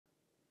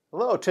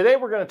Hello, today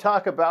we're going to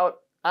talk about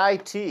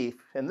IT,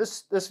 and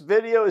this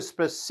video is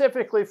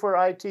specifically for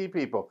IT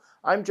people.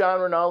 I'm John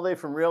Rinaldi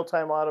from Real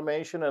Time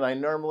Automation, and I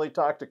normally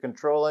talk to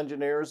control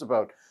engineers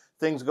about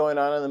things going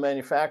on the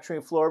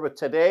manufacturing floor, but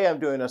today I'm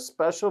doing a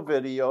special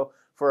video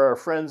for our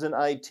friends in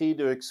IT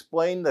to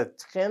explain the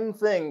 10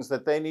 things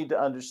that they need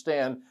to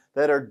understand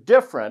that are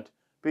different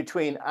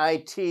between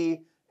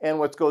IT and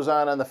what goes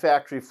on the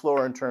factory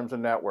floor in terms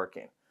of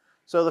networking.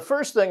 So the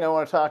first thing I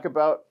want to talk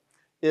about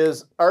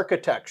is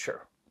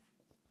architecture.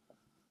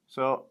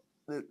 So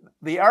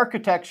the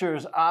architecture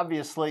is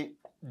obviously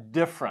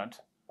different.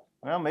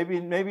 Well,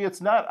 maybe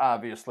it's not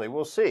obviously.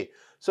 We'll see.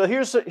 So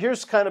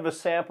here's kind of a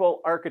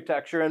sample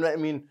architecture, and I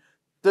mean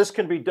this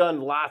can be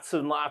done lots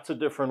and lots of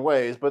different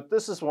ways, but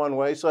this is one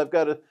way. So I've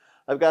got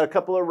a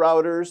couple of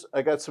routers.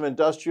 I got some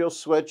industrial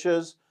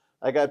switches.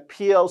 I got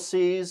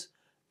PLCs.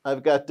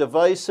 I've got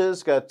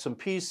devices. Got some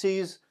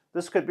PCs.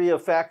 This could be a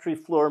factory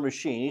floor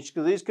machine. Each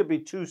of these could be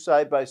two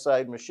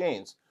side-by-side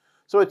machines.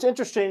 So it's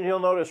interesting. You'll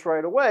notice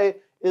right away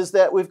is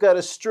that we've got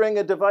a string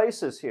of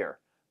devices here.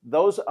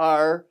 Those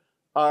are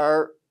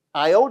our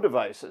I/O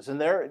devices, and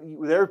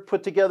they're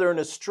put together in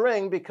a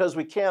string because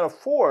we can't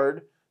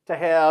afford to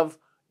have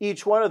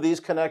each one of these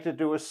connected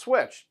to a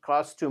switch. It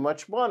costs too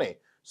much money.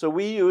 So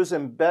we use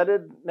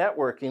embedded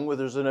networking where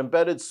there's an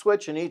embedded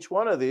switch in each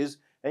one of these,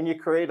 and you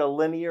create a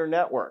linear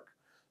network.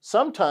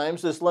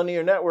 Sometimes this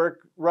linear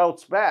network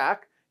routes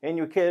back, and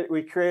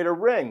we create a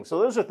ring. So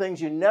those are things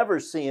you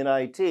never see in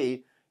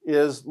IT.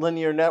 Is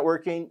linear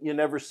networking. You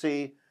never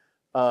see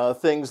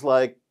things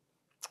like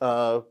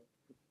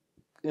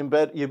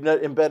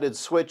embedded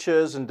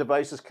switches and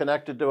devices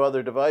connected to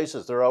other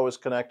devices. They're always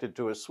connected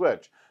to a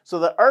switch. So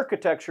the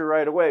architecture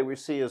right away we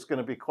see is going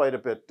to be quite a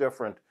bit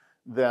different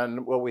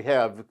than what we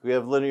have. We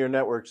have linear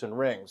networks and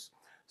rings.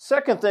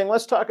 Second thing,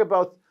 let's talk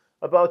about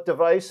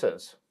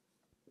devices.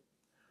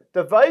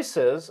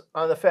 Devices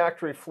on the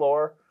factory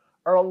floor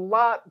are a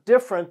lot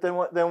different than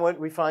what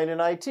we find in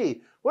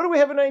IT. What do we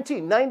have in IT?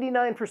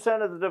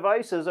 99% of the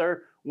devices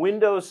are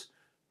Windows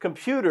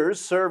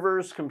computers,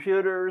 servers,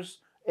 computers,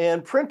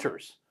 and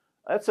printers.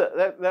 So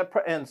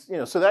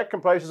that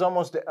comprises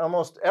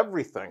almost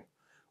everything.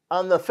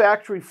 On the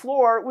factory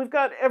floor, we've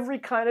got every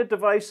kind of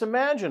device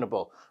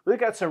imaginable. We've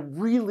got some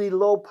really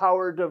low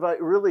power device,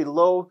 really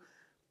low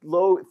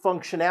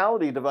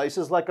functionality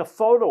devices like a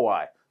photo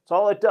eye. So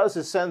all it does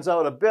is sends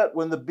out a bit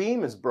when the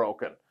beam is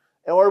broken.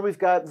 Or we've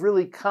got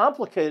really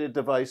complicated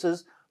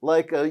devices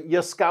like a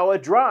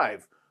Yaskawa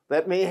drive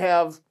that may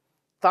have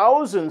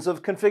thousands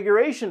of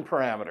configuration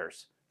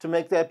parameters to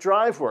make that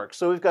drive work.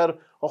 So we've got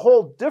a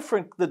whole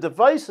different, the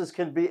devices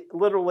can be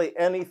literally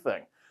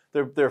anything.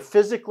 They're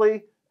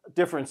physically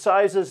different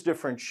sizes,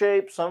 different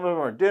shapes. Some of them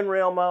are DIN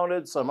rail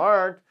mounted, some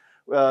aren't.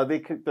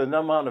 The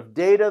amount of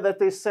data that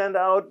they send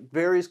out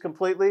varies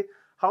completely.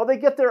 How they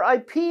get their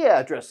IP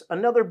address,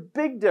 another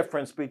big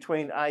difference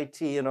between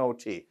IT and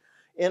OT.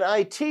 In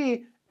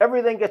IT,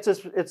 everything gets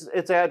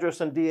its address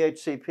in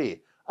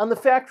DHCP. On the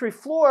factory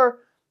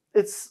floor,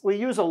 we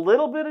use a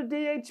little bit of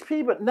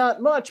DHCP, but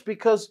not much,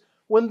 because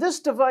when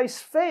this device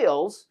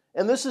fails,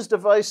 and this is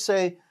device,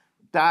 say,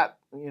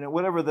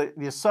 whatever the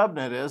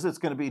subnet is, it's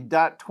going to be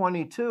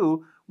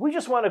 .22. We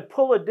just want to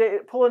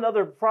pull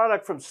another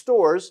product from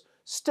stores,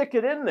 stick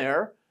it in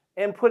there,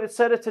 and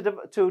set it to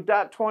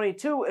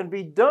 .22 and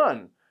be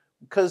done.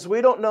 Because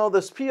we don't know,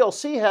 this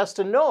PLC has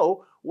to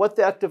know what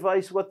the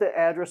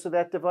address of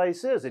that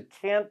device is.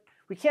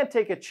 We can't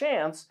take a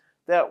chance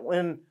that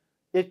when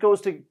it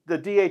goes to the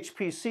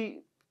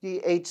DHCP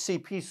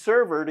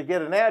server to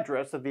get an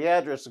address, that the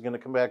address is going to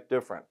come back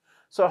different.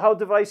 So how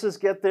devices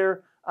get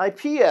their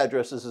IP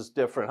addresses is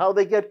different. How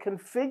they get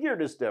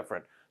configured is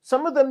different.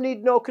 Some of them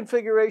need no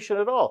configuration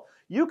at all.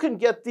 You can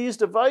get these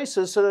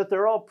devices so that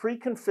they're all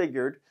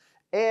pre-configured,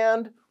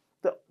 and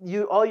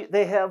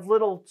they have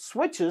little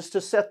switches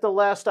to set the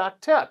last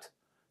octet.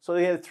 So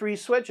they have 3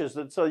 switches,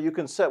 so you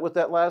can set what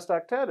that last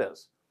octet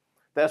is.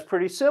 That's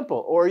pretty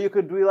simple. Or you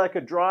could do like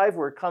a drive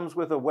where it comes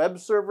with a web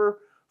server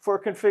for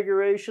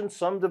configuration.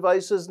 Some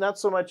devices, not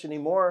so much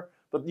anymore,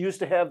 but used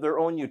to have their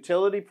own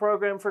utility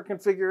program for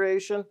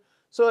configuration.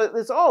 So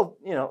it's all,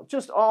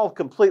 just all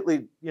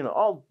completely,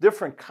 all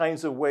different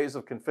kinds of ways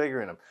of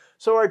configuring them.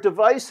 So our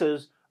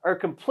devices are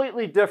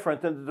completely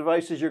different than the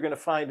devices you're going to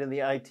find in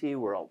the IT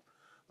world.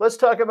 Let's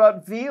talk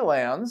about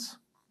VLANs.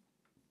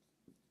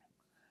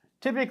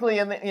 Typically,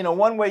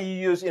 one way you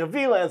use,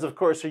 VLANs, of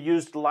course, are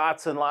used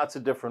lots and lots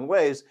of different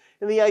ways.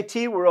 In the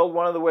IT world,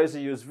 one of the ways to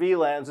use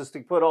VLANs is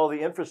to put all the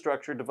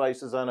infrastructure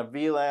devices on a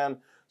VLAN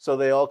so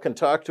they all can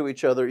talk to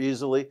each other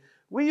easily.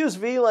 We use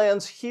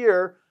VLANs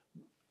here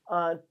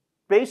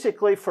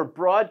basically for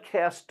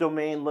broadcast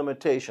domain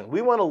limitation.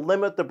 We want to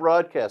limit the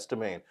broadcast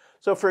domain.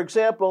 So, for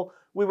example,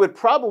 we would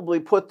probably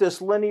put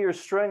this linear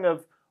string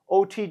of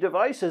OT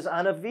devices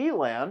on a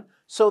VLAN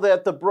so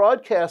that the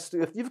broadcast,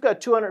 if you've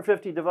got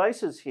 250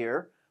 devices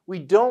here, we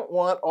don't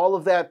want all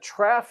of that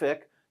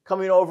traffic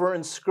coming over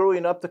and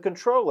screwing up the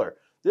controller.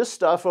 This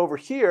stuff over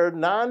here,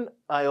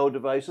 non-I/O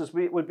devices,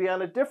 would be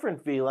on a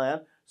different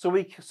VLAN, so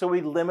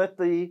we limit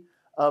the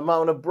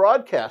amount of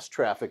broadcast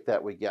traffic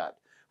that we get.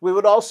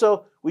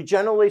 We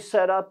generally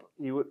set up,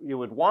 you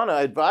would want to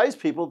advise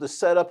people to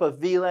set up a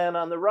VLAN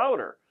on the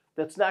router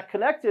that's not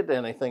connected to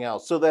anything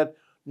else so that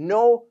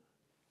no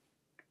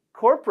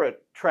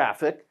corporate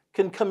traffic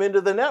can come into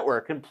the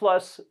network. And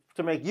plus,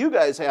 to make you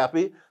guys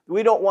happy,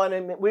 we want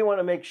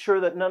to make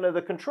sure that none of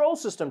the control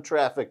system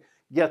traffic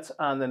gets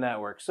on the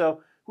network.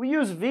 So we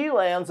use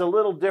VLANs a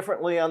little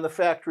differently on the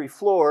factory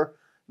floor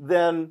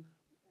than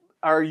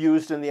are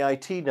used in the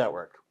IT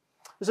network.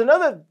 There's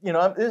another,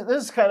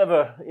 this is kind of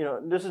a,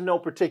 this is no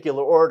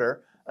particular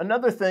order.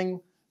 Another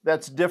thing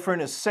that's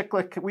different is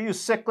we use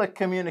cyclic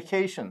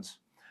communications.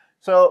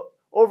 So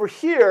over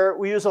here,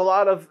 we use a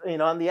lot of,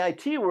 on the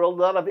IT world,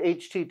 a lot of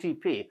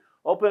HTTP.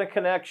 Open a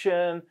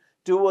connection,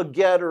 do a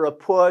get or a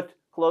put,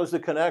 close the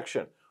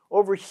connection.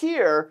 Over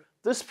here,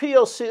 this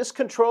PLC, this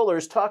controller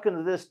is talking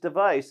to this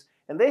device,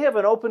 and they have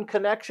an open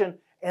connection,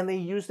 and they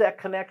use that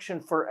connection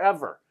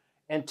forever.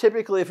 And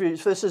typically,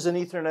 if this is an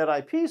Ethernet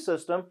IP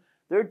system,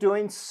 they're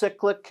doing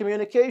cyclic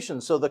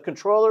communication. So the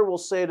controller will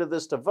say to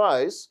this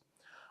device,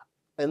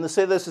 and let's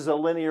say this is a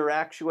linear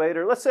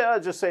actuator. I'll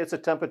just say it's a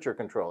temperature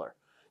controller.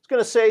 It's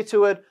going to say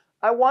to it,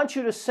 I want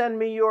you to send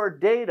me your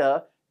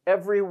data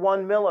every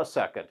 1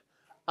 millisecond.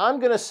 I'm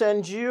going to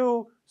send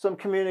you some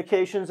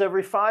communications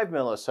every 5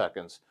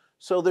 milliseconds.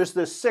 So there's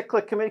this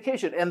cyclic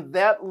communication, and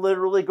that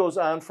literally goes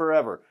on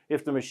forever.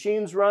 If the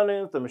machine's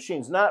running, if the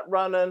machine's not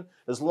running,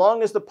 as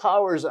long as the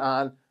power's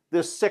on,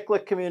 this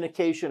cyclic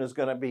communication is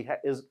going to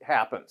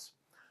happens.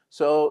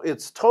 So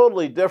it's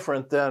totally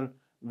different than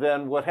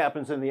what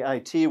happens in the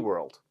IT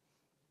world.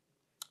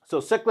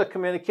 So cyclic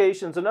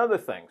communications and other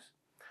things.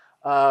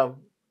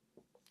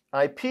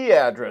 IP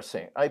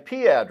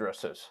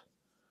addresses.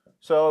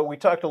 So we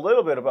talked a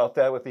little bit about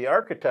that with the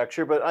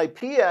architecture, but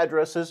IP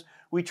addresses,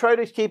 we try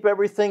to keep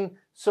everything.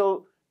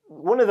 So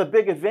one of the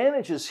big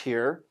advantages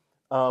here,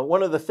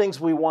 one of the things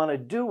we want to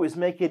do is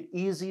make it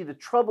easy to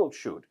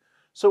troubleshoot.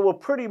 So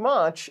pretty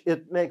much,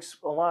 it makes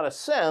a lot of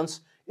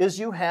sense, is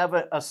you have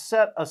a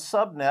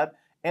subnet,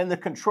 and the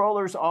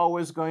controller's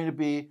always going to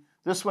be,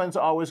 this one's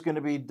always going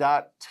to be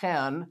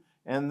 .10,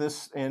 and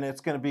it's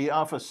going to be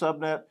off a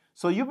subnet.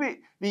 So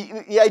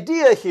the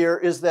idea here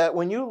is that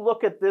when you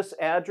look at this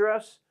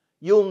address,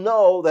 you'll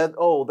know that,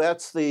 oh,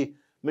 that's the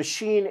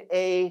machine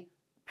A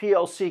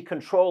PLC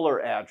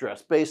controller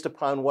address based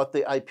upon what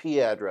the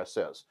IP address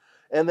is.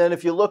 And then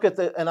if you look at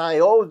an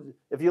I/O,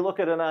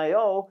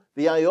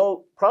 the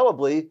I/O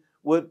probably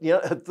would,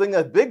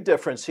 a big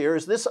difference here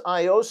is this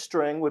I/O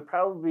string would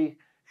probably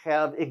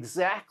have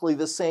exactly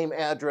the same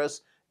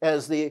address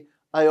as the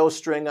I/O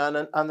string on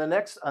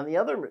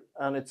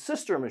its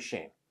sister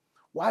machine.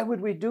 Why would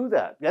we do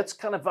that? That's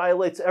kind of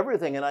violates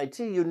everything in IT.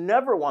 You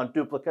never want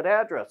duplicate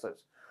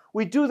addresses.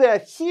 We do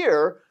that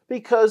here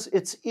because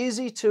it's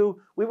easy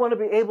we want to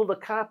be able to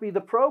copy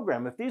the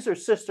program. If these are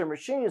sister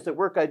machines that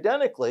work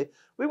identically,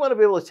 we want to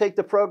be able to take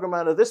the program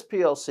out of this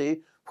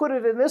PLC, put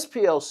it in this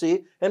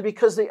PLC, and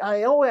because the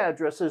I/O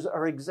addresses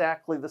are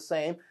exactly the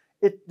same,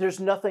 there's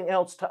nothing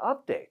else to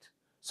update.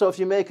 So if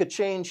you make a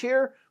change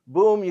here,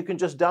 boom, you can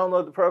just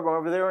download the program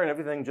over there and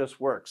everything just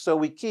works. So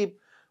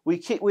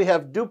we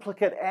have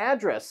duplicate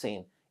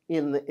addressing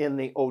in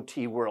the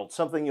OT world,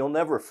 something you'll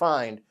never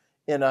find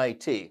in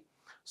IT.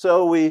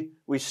 So we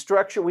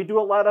do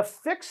a lot of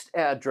fixed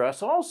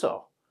address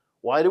also.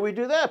 Why do we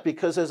do that?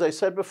 Because as I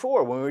said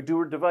before, when we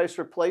do a device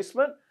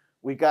replacement,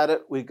 we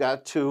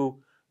got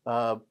to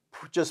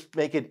just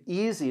make it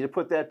easy to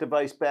put that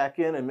device back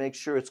in and make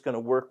sure it's going to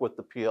work with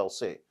the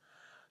PLC.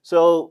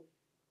 So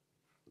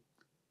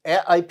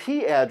IP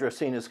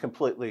addressing is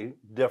completely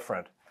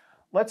different.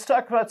 Let's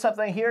talk about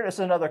something here. This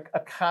is a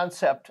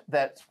concept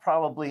that's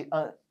probably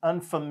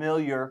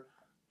unfamiliar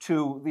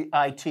to the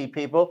IT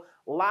people.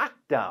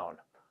 Lockdown.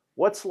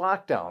 What's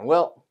lockdown?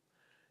 Well,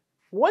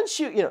 once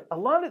a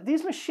lot of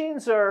these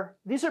machines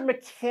these are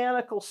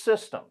mechanical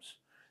systems.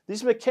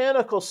 These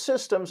mechanical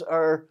systems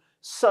are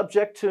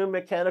subject to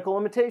mechanical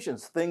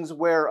limitations. Things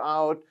wear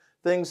out,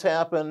 things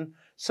happen.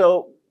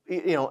 So,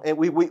 and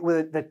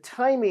the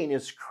timing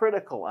is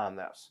critical on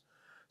this.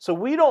 So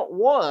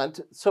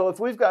so if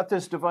we've got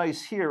this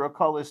device here, I'll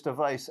call this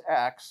device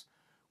X,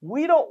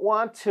 we don't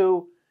want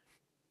to,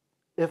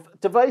 if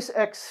device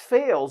X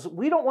fails,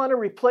 we don't want to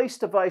replace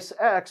device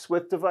X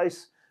with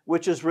device,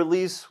 which is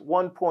release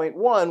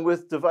 1.1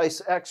 with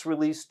device X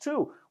release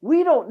 2.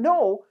 We don't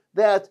know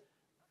that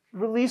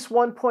release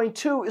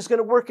 1.2 is going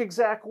to work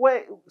exact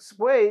way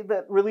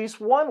that release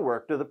 1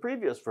 worked or the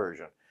previous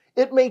version.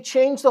 It may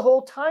change the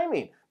whole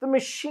timing. The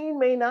machine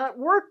may not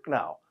work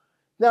now.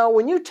 Now,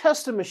 when you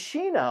test a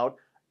machine out,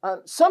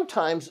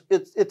 sometimes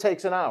it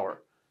takes an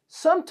hour.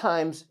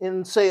 Sometimes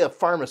in, say, a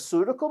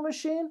pharmaceutical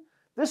machine,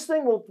 this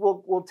thing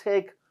will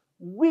take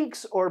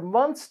weeks or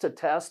months to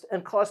test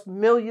and cost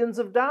millions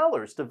of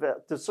dollars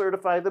to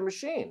certify the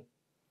machine.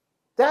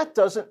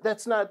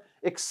 That's not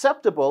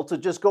acceptable to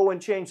just go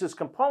and change this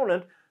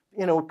component,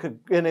 and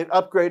it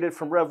upgraded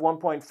from Rev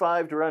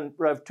 1.5 to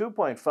Rev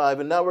 2.5,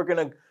 and now we're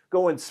going to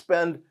go and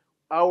spend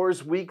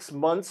hours, weeks,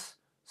 months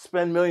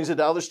spend millions of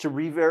dollars to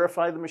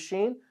re-verify the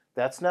machine.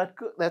 That's not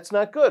good. That's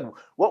not good.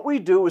 What we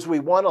do is we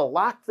want to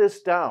lock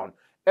this down.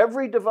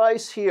 Every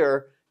device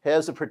here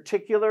has a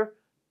particular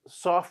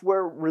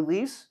software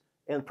release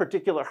and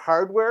particular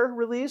hardware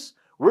release.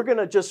 We're going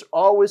to just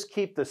always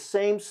keep the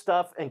same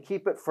stuff and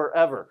keep it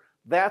forever.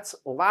 That's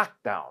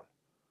lockdown.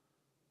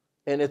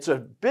 And it's a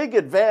big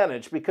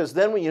advantage because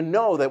then when you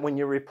know that when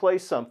you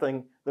replace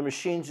something, the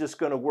machine's just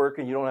going to work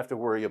and you don't have to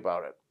worry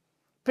about it.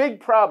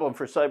 Big problem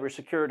for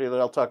cybersecurity that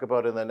I'll talk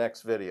about in the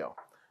next video.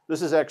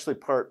 This is actually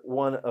part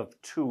 1 of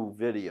 2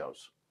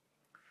 videos.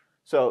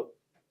 So,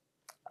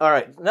 all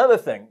right, another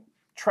thing,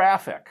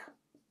 traffic.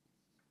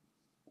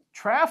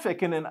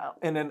 Traffic in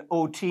an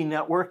OT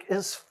network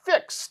is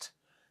fixed.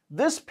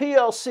 This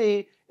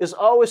PLC is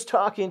always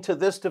talking to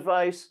this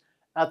device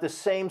at the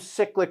same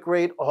cyclic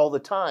rate all the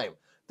time.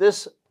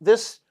 This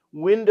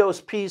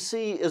Windows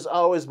PC is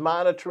always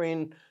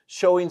monitoring,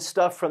 showing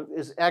stuff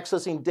is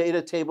accessing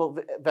data table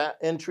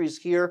entries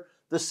here,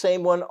 the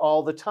same one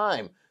all the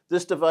time.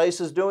 This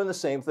device is doing the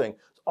same thing.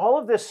 All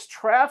of this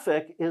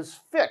traffic is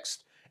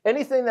fixed.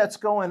 Anything that's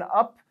going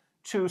up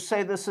to,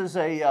 say this is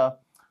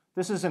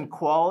in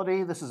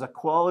quality, this is a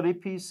quality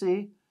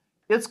PC,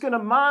 it's going to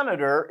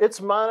monitor,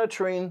 it's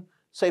monitoring,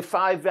 say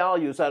 5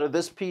 values out of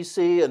this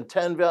PC and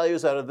 10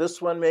 values out of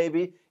this one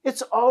maybe.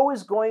 It's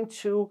always going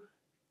to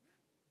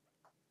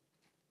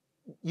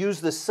use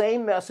the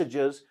same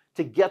messages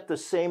to get the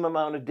same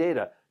amount of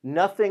data.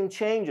 Nothing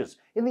changes.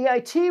 In the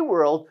IT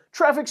world,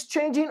 traffic's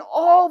changing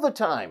all the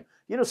time.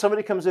 You know,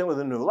 somebody comes in with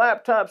a new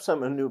laptop,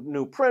 a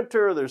new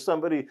printer, there's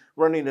somebody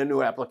running a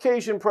new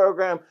application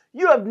program.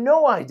 You have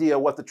no idea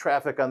what the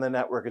traffic on the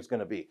network is going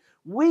to be.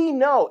 We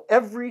know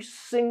every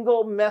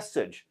single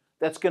message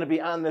that's going to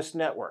be on this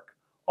network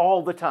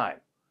all the time.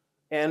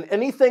 And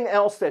anything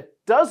else that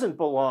doesn't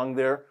belong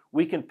there,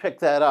 we can pick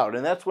that out.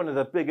 And that's one of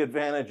the big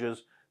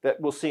advantages that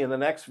we'll see in the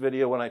next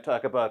video when I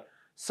talk about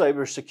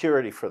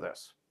cybersecurity for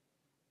this.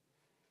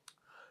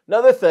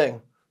 Another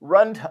thing,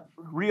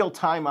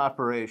 real-time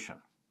operation.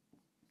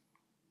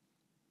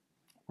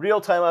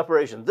 Real-time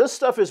operation. This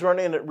stuff is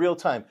running at real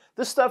time.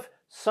 This stuff,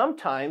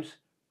 sometimes,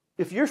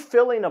 if you're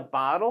filling a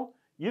bottle,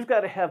 you've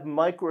got to have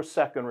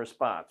microsecond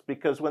response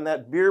because when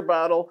that beer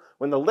bottle,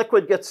 when the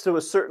liquid gets to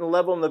a certain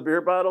level in the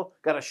beer bottle,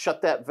 got to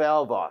shut that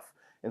valve off.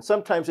 And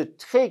sometimes it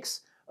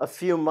takes a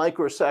few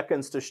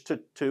microseconds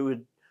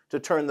to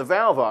turn the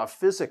valve off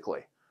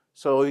physically.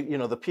 So, you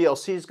know, the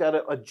PLC's got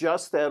to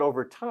adjust that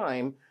over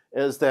time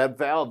as that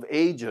valve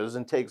ages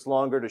and takes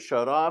longer to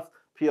shut off.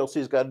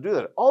 PLC's got to do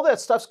that. All that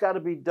stuff's got to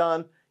be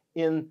done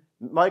in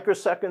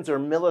microseconds or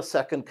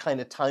millisecond kind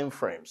of time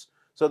frames.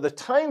 So the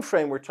time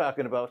frame we're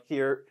talking about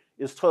here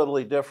is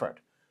totally different.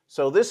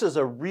 So these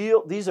are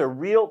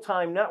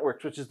real-time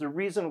networks, which is the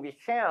reason we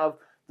have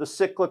the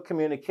cyclic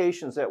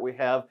communications that we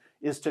have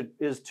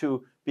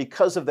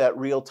because of that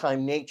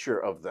real-time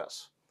nature of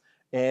this.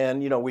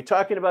 And, you know, we're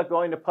talking about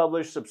going to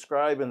publish,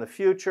 subscribe in the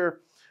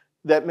future.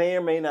 That may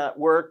or may not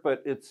work,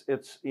 but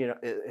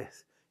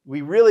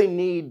we really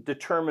need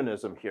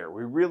determinism here.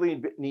 We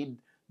really need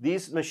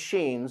these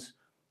machines.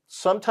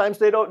 Sometimes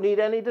they don't need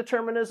any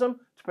determinism,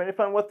 depending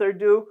upon what they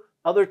do.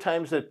 Other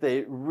times that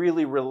they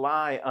really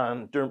rely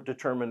on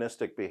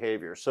deterministic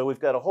behavior. So we've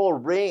got a whole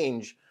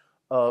range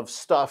of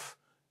stuff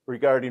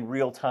regarding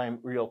real-time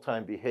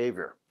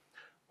behavior.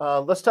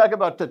 Let's talk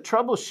about the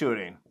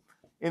troubleshooting.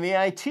 In the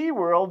IT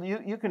world,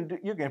 you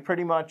can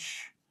pretty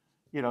much,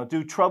 you know,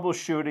 do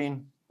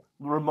troubleshooting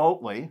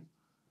remotely,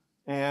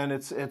 and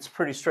it's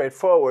pretty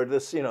straightforward.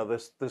 This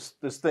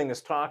thing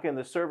is talking,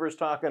 the server's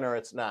talking, or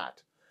it's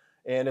not.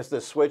 And if the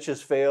switch has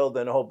failed,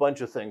 then a whole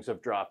bunch of things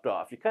have dropped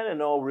off. You kind of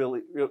know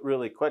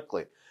really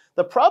quickly.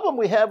 The problem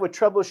we have with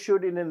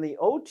troubleshooting in the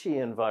OT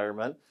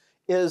environment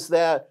is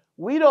that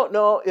we don't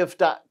know if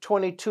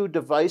 .22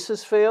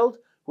 devices failed.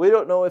 We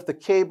don't know if the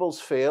cables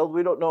failed.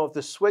 We don't know if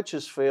the switch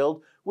has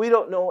failed. We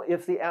don't know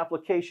if the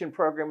application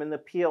program in the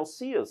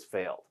PLC has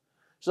failed.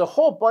 There's a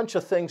whole bunch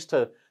of things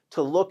to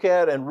look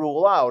at and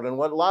rule out. And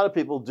what a lot of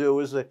people do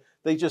is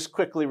they just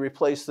quickly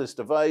replace this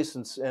device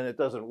and it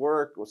doesn't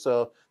work.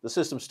 So the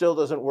system still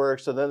doesn't work.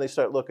 So then they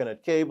start looking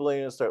at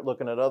cabling and start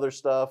looking at other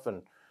stuff.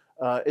 And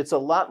it's a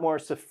lot more,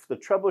 the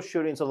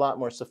troubleshooting's a lot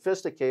more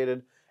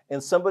sophisticated.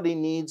 And somebody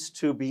needs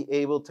to be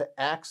able to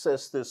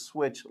access this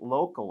switch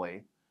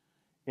locally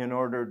in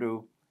order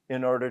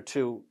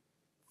to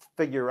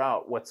figure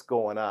out what's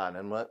going on.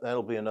 And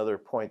that'll be another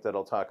point that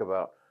I'll talk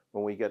about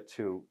when we get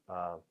to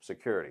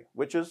security,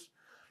 which is,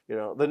 you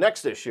know, the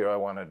next issue I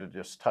wanted to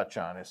just touch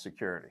on is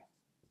security.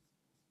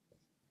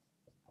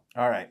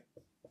 All right.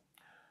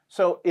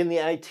 So in the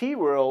IT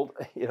world,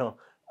 you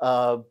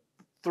know,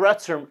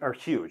 threats are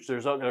huge.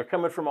 They're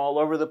coming from all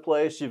over the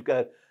place. You've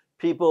got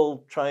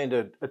people trying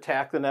to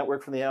attack the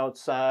network from the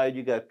outside.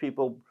 You got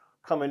people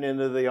coming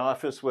into the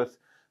office with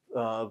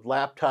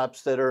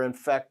laptops that are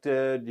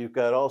infected. You've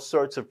got all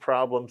sorts of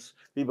problems.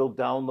 People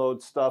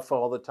download stuff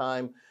all the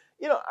time.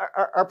 You know,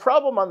 our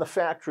problem on the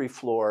factory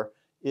floor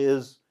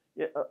is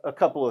a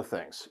couple of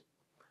things.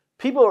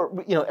 People are,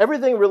 you know,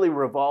 everything really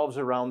revolves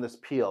around this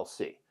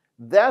PLC.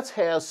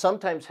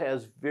 sometimes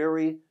has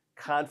very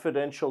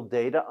confidential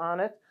data on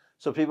it.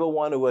 So people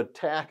want to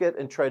attack it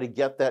and try to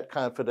get that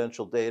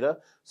confidential data.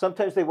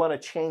 Sometimes they want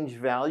to change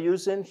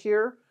values in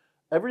here.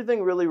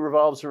 Everything really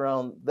revolves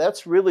around,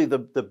 that's really the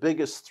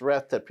biggest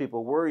threat that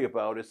people worry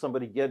about, is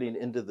somebody getting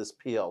into this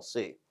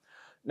PLC.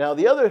 Now,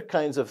 the other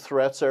kinds of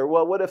threats are,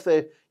 well, what if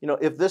they,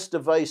 if this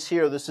device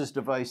here, this is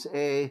device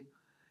A,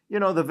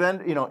 the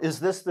vendor, is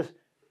this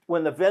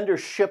when the vendor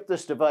shipped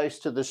this device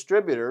to the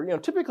distributor,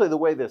 typically the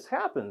way this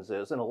happens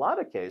is, in a lot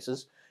of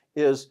cases,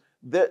 is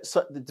that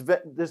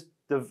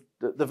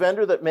the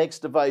vendor that makes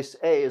device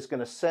A is going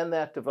to send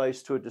that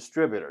device to a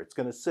distributor. It's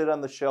going to sit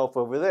on the shelf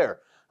over there.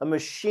 A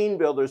machine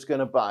builder is going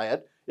to buy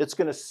it. It's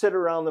going to sit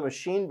around the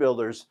machine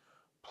builder's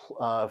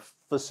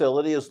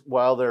facility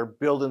while they're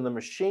building the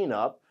machine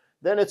up.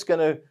 Then it's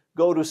going to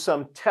go to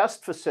some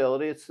test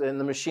facility, and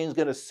the machine's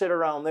going to sit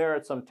around there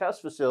at some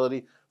test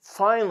facility.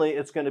 Finally,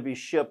 it's going to be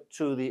shipped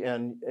to the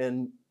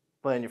end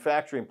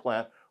manufacturing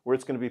plant where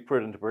it's going to be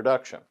put into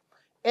production.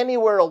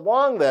 Anywhere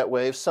along that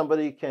way, if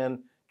somebody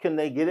can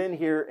they get in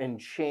here and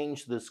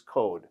change this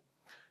code?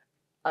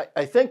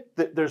 I think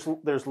that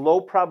there's low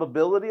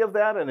probability of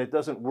that, and it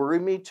doesn't worry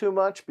me too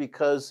much,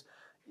 because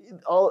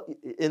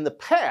in the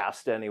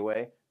past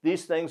anyway,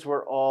 these things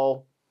were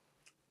all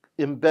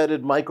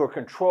embedded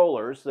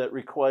microcontrollers that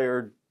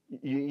required,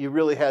 you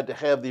really had to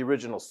have the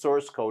original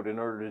source code in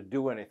order to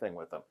do anything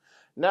with them.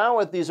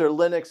 Now these are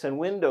Linux and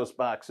Windows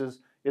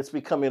boxes, it's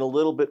becoming a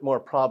little bit more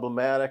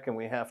problematic, and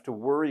we have to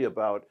worry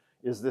about,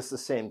 is this the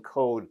same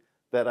code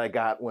that I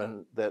got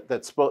when that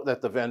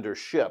the vendor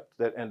shipped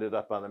that ended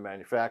up on the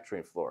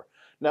manufacturing floor.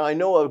 Now, I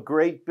know a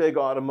great big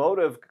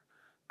automotive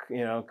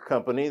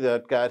company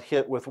that got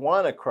hit with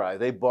WannaCry.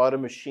 They bought a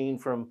machine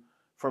from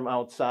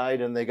outside,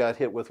 and they got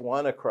hit with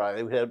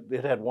WannaCry.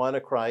 It had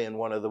WannaCry in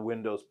one of the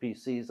Windows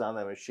PCs on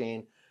that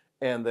machine,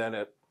 and then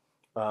it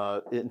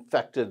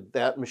infected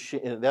that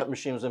machine. That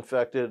machine was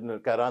infected, and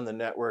it got on the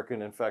network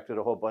and infected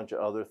a whole bunch of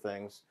other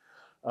things.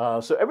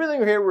 So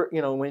everything here,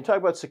 when you talk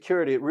about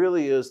security, it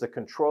really is the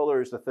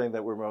controller is the thing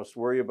that we're most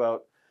worried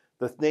about.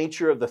 The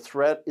nature of the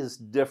threat is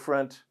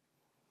different,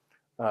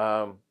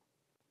 and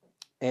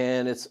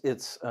it's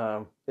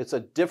a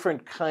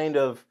different kind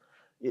of.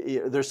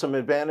 There's some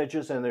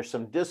advantages and there's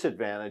some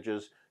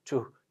disadvantages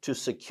to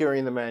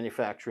securing the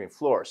manufacturing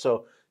floor.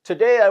 So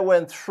today I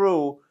went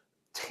through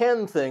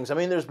 10 things. I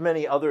mean, there's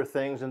many other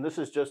things, and this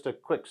is just a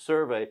quick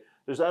survey.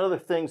 There's other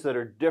things that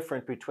are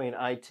different between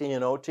IT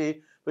and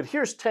OT. But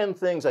here's 10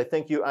 things I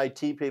think you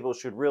IT people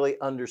should really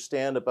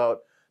understand about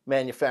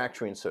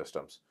manufacturing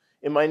systems.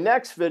 In my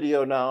next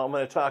video now, I'm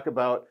going to talk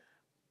about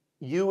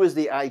you as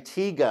the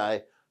IT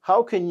guy.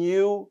 What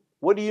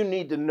do you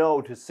need to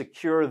know to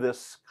secure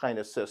this kind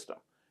of system?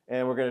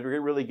 And we're going to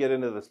really get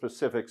into the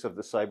specifics of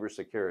the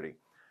cybersecurity.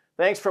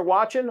 Thanks for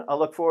watching. I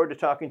look forward to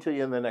talking to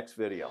you in the next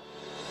video.